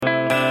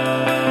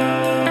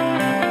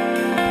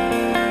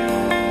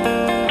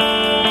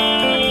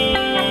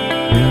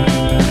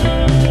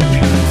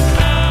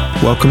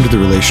Welcome to the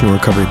Relational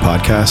Recovery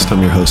Podcast.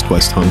 I'm your host,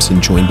 Wes Thompson,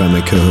 joined by my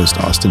co-host,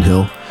 Austin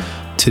Hill.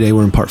 Today,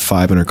 we're in part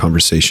 5 in our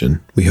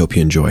conversation. We hope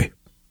you enjoy.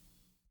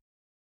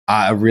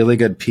 A really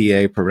good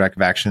PA,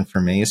 productive action for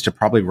me, is to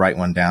probably write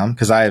one down,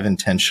 because I have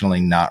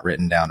intentionally not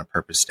written down a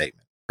purpose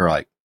statement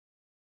for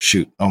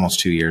almost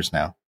 2 years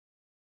now.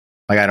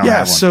 I don't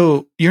have one.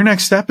 So your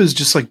next step is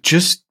just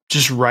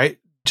write,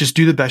 just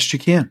do the best you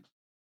can.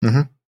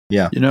 Mm-hmm.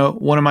 Yeah.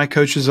 One of my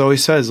coaches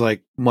always says,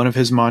 one of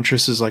his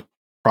mantras is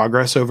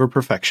progress over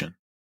perfection.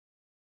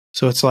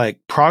 So it's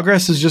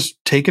progress is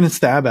just taking a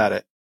stab at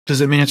it.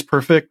 Does it mean it's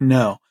perfect?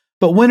 No.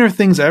 But when are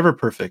things ever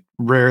perfect?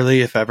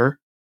 Rarely, if ever.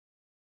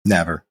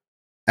 Never.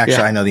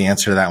 Actually, I know the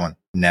answer to that one.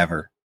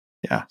 Never.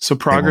 Yeah. So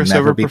progress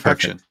over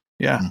perfection. Perfect.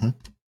 Yeah.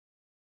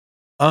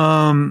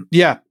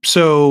 Mm-hmm.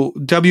 So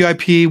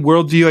WIP,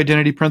 worldview,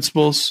 identity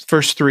principles,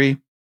 first 3.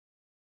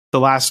 The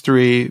last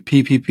 3,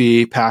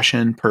 PPP,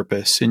 passion,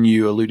 purpose, and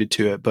you alluded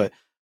to it, but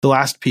the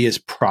last P is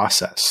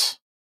process.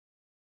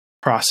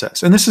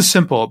 Process. And this is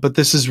simple, but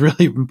this is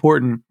really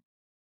important.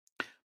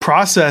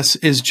 Process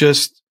is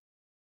just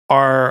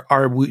our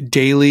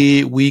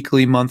daily,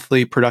 weekly,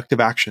 monthly productive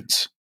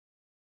actions.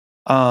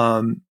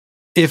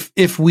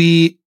 If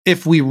we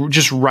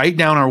just write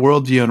down our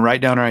worldview and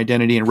write down our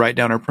identity and write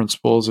down our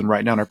principles and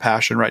write down our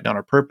passion, write down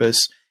our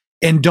purpose,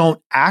 and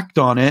don't act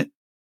on it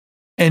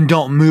and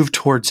don't move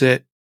towards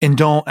it and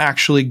don't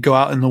actually go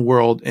out in the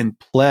world and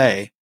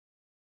play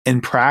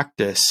and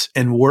practice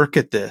and work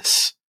at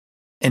this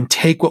and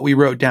take what we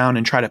wrote down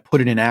and try to put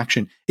it in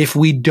action. If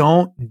we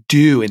don't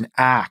do and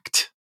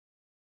act,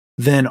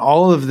 then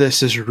all of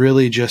this is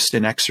really just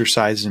an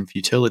exercise in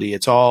futility.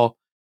 It's all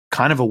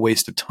kind of a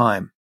waste of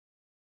time.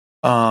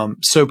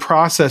 So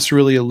process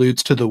really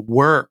alludes to the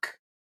work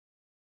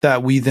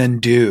that we then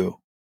do.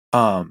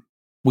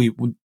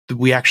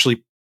 We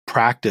actually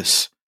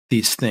practice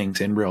these things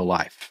in real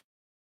life.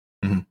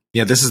 Mm-hmm.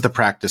 Yeah, this is the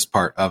practice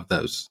part of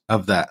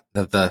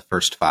the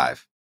first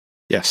 5.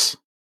 Yes.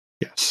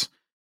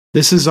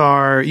 This is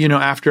our,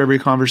 after every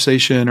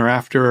conversation or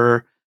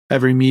after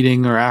every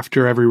meeting or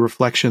after every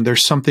reflection,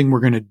 there's something we're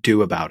going to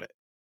do about it.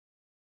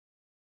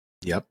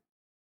 Yep.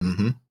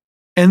 Mm-hmm.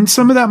 And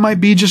some of that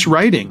might be just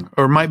writing,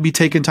 or might be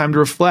taking time to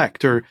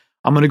reflect, or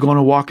I'm going to go on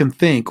a walk and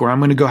think, or I'm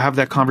going to go have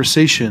that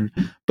conversation.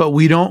 But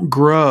we don't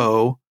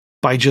grow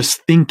by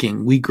just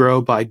thinking. We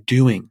grow by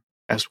doing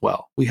as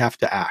well. We have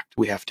to act.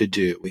 We have to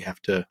do. We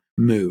have to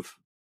move.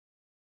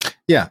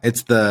 Yeah,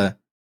 it's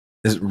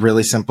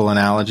really simple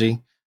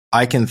analogy.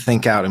 I can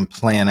think out and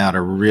plan out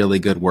a really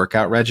good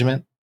workout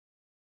regimen.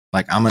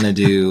 I'm going to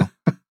do,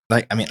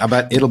 I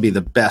bet it'll be the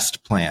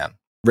best plan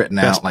written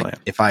out. Plan.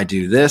 If I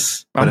do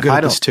this, I'm but good if I at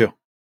don't this too.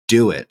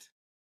 do it,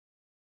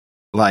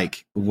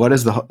 what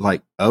is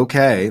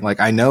okay,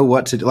 I know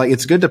what to do.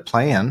 It's good to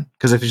plan,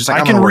 because if you're just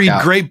I can read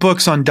great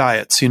books on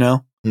diets, yeah.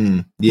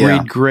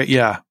 Read great,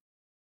 yeah.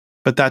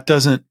 But that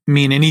doesn't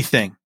mean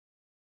anything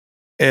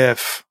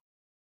if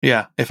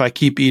I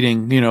keep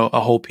eating, a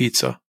whole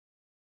pizza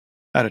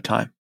at a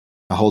time.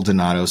 A whole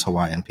Donato's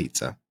Hawaiian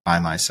pizza by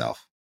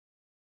myself.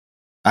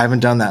 I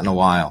haven't done that in a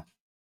while.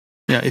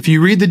 Yeah, if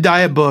you read the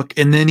diet book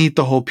and then eat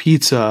the whole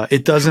pizza,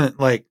 it doesn't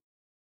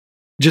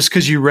just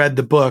because you read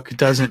the book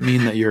doesn't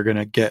mean that you're going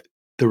to get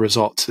the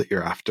results that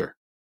you're after.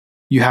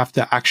 You have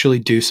to actually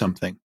do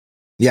something.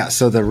 Yeah.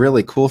 So the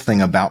really cool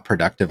thing about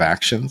productive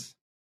actions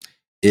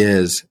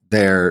is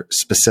they're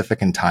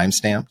specific and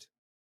time-stamped,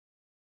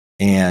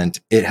 and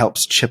it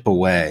helps chip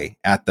away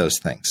at those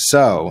things.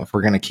 So if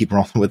we're going to keep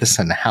rolling with this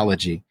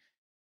analogy,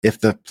 if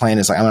the plan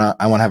is I want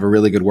to have a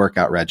really good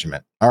workout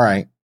regimen. All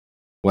right.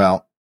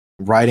 Well,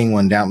 writing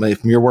one down.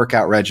 If your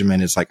workout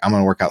regimen is I'm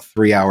going to work out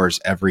 3 hours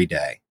every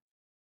day.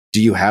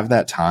 Do you have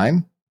that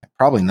time?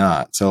 Probably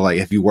not. So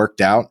if you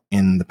worked out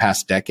in the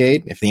past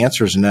decade, if the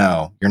answer is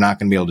no, you're not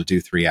going to be able to do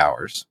 3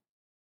 hours.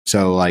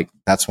 So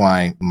that's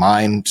why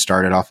mine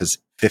started off as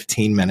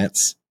 15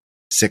 minutes,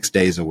 6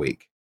 days a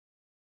week,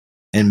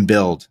 and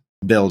build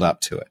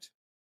up to it.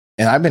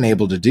 And I've been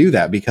able to do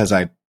that because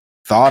I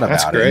thought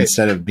about it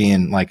instead of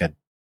being a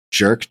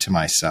jerk to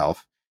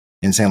myself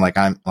and saying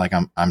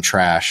I'm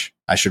trash.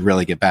 I should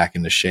really get back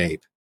into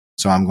shape.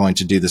 So I'm going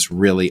to do this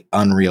really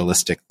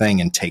unrealistic thing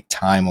and take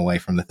time away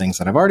from the things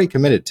that I've already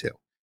committed to.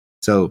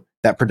 So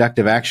that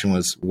productive action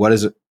was,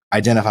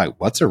 identify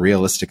what's a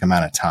realistic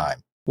amount of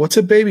time. What's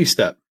a baby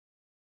step,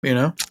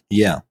 Yeah.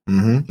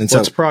 Mm-hmm. And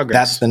what's progress?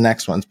 That's the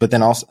next one. But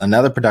then also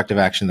another productive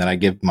action that I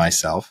give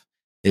myself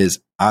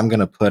is I'm going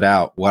to put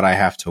out what I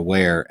have to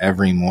wear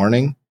every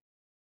morning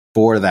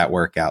for that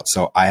workout.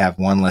 So I have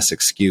one less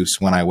excuse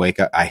when I wake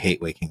up. I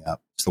hate waking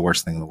up. It's the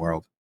worst thing in the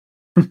world.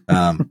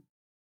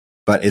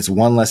 But it's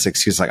one less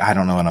excuse. I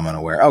don't know what I'm going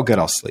to wear. Oh, good.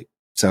 I'll sleep.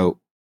 So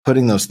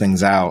putting those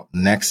things out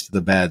next to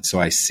the bed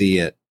so I see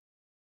it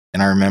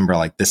and I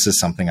remember this is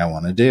something I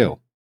want to do.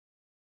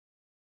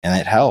 And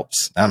it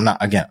helps. I'm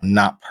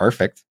not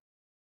perfect.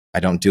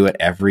 I don't do it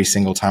every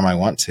single time I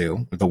want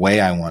to, or the way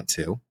I want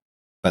to,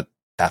 but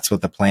that's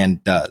what the plan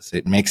does.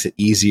 It makes it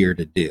easier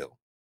to do.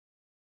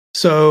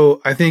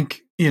 So I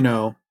think,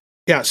 so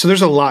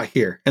there's a lot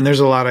here, and there's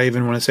a lot I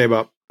even want to say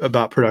about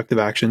about productive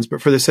actions,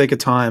 but for the sake of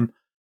time,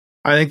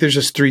 I think there's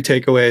just 3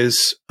 takeaways.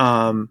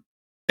 And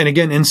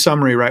again, in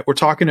summary, right, we're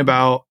talking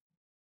about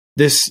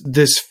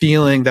this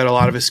feeling that a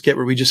lot of us get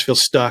where we just feel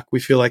stuck. We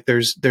feel like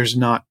there's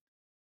not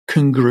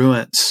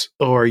congruence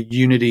or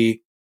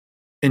unity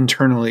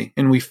internally,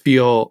 and we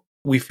feel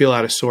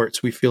out of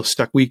sorts. We feel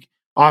stuck.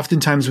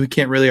 Oftentimes we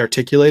can't really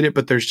articulate it,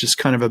 but there's just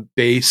kind of a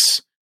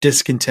base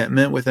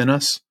discontentment within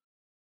us.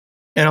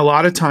 And a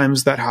lot of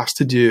times that has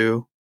to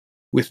do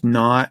with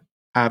not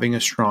having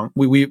a strong,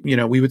 we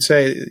would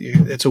say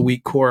it's a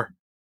weak core,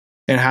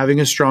 and having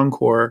a strong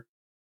core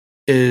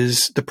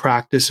is the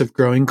practice of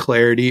growing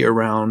clarity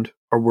around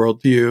our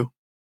worldview,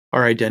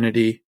 our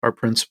identity, our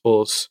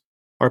principles,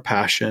 our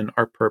passion,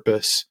 our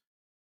purpose,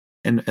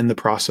 and the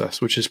process,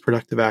 which is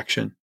productive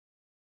action.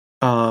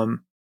 And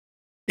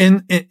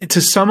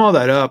to sum all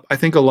that up, I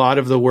think a lot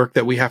of the work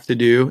that we have to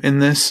do in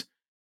this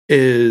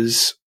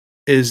is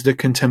the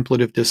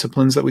contemplative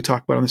disciplines that we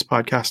talk about on this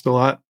podcast a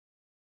lot,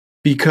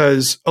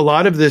 because a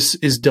lot of this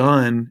is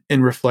done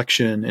in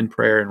reflection and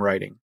prayer and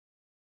writing.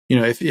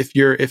 If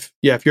you're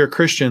a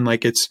Christian,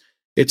 like it's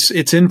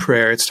in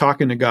prayer, it's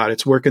talking to God,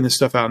 it's working this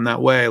stuff out in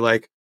that way.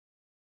 Like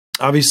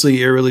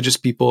obviously irreligious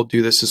people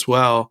do this as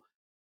well.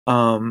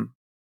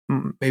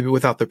 Maybe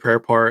without the prayer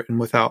part and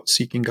without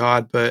seeking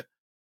God, but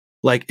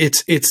like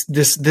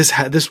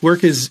this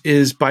work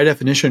is by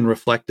definition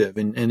reflective,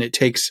 and it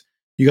takes,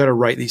 you got to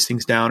write these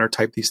things down or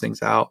type these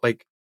things out.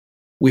 Like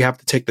we have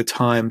to take the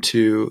time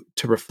to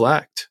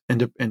reflect and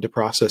to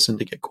process and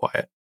to get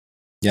quiet.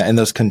 Yeah. And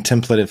those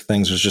contemplative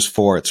things, there's just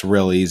 4. It's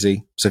real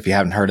easy. So if you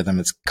haven't heard of them,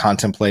 it's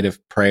contemplative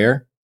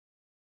prayer,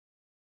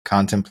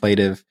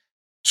 contemplative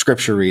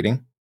scripture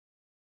reading,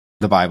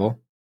 the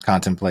Bible,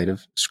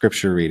 contemplative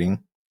scripture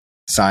reading,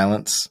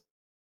 silence,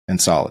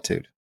 and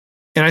solitude.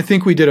 And I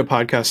think we did a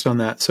podcast on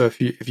that. So if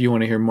you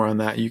want to hear more on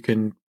that, you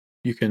can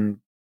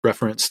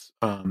reference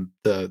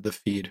the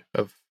feed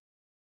of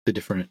the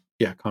different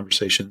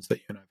conversations that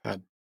you and I've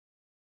had.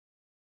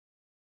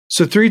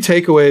 So 3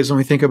 takeaways when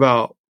we think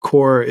about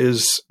core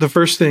is, the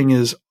first thing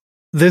is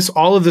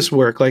all of this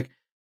work, like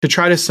to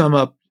try to sum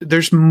up,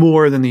 there's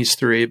more than these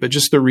 3, but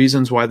just the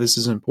reasons why this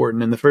is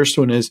important. And the first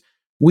one is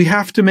we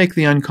have to make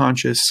the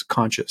unconscious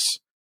conscious.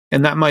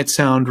 And that might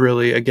sound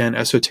really, again,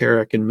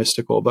 esoteric and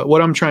mystical, but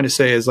what I'm trying to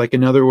say is, like,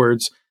 in other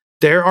words,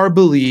 there are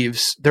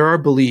beliefs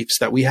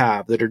that we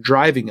have that are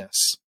driving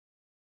us,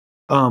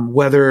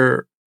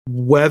 whether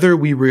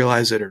we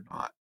realize it or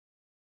not.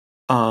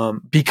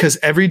 Because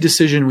every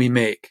decision we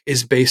make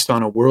is based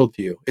on a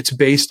worldview. It's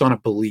based on a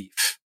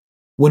belief.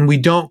 When we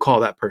don't call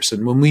that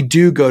person, when we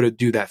do go to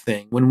do that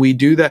thing, when we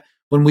do that,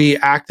 when we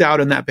act out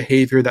in that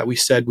behavior that we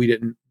said we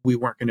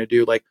weren't going to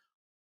do, like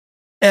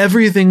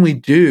everything we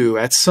do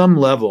at some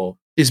level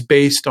is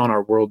based on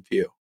our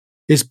worldview,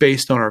 is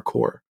based on our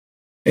core.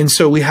 And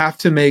so we have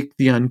to make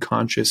the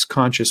unconscious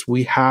conscious.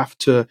 We have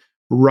to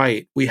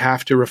write. We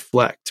have to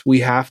reflect.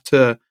 We have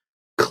to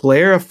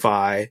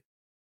clarify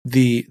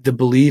the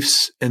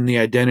beliefs and the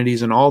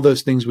identities and all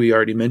those things we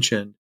already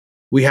mentioned.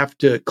 We have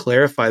to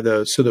clarify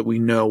those so that we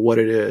know what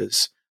it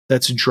is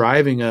that's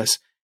driving us.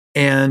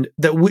 And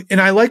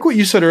and I like what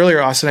you said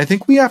earlier, Austin. I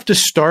think you have to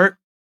start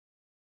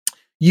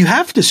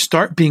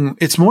being,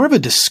 it's more of a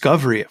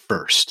discovery at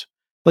first.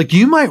 Like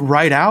you might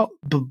write out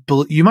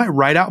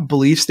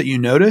beliefs that you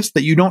notice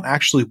that you don't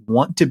actually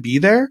want to be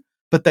there,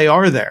 but they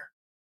are there.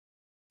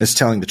 It's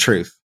telling the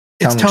truth.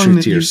 It's telling the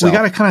truth to yourself. We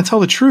got to kind of tell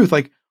the truth.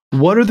 Like,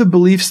 what are the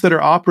beliefs that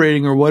are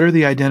operating, or what are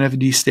the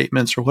identity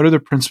statements, or what are the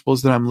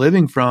principles that I'm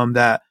living from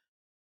that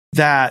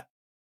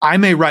I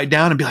may write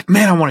down and be like,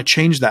 man, I want to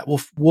change that.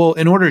 Well,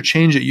 in order to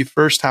change it, you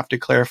first have to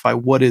clarify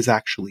what is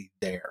actually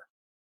there.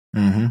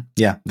 Mm-hmm.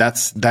 Yeah,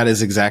 that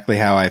is exactly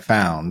how I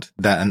found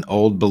that an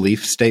old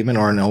belief statement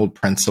or an old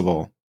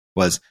principle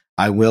was,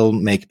 I will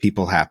make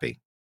people happy.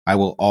 I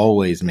will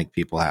always make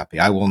people happy.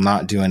 I will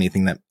not do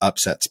anything that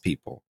upsets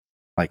people.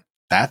 Like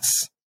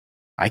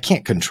I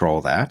can't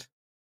control that.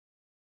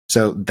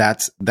 So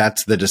that's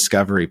the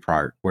discovery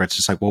part, where it's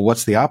just like, well,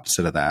 what's the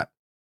opposite of that?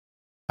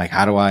 Like,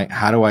 how do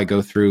I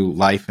go through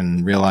life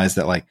and realize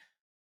that, like,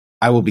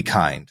 I will be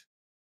kind?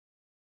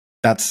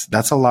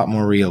 That's a lot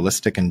more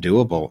realistic and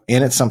doable.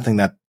 And it's something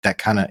that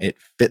kind of, it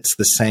fits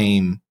the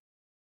same.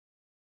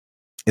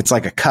 It's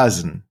like a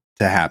cousin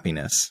to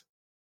happiness,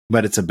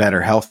 but it's a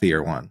better,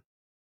 healthier one,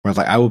 where it's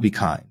like, I will be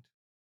kind.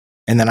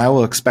 And then I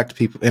will expect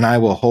people, and I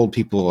will hold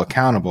people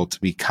accountable to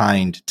be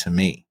kind to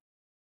me,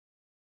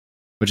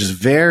 which is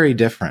very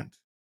different.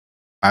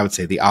 I would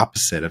say the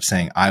opposite of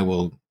saying, I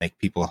will make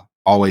people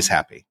always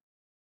happy.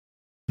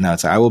 No,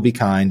 it's I will be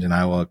kind, and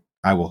I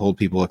will hold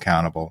people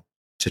accountable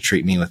to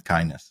treat me with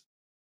kindness.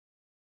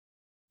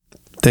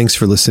 Thanks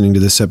for listening to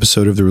this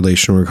episode of the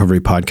Relational Recovery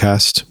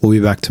Podcast. We'll be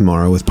back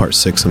tomorrow with part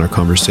 6 in our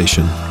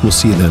conversation. We'll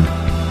see you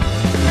then.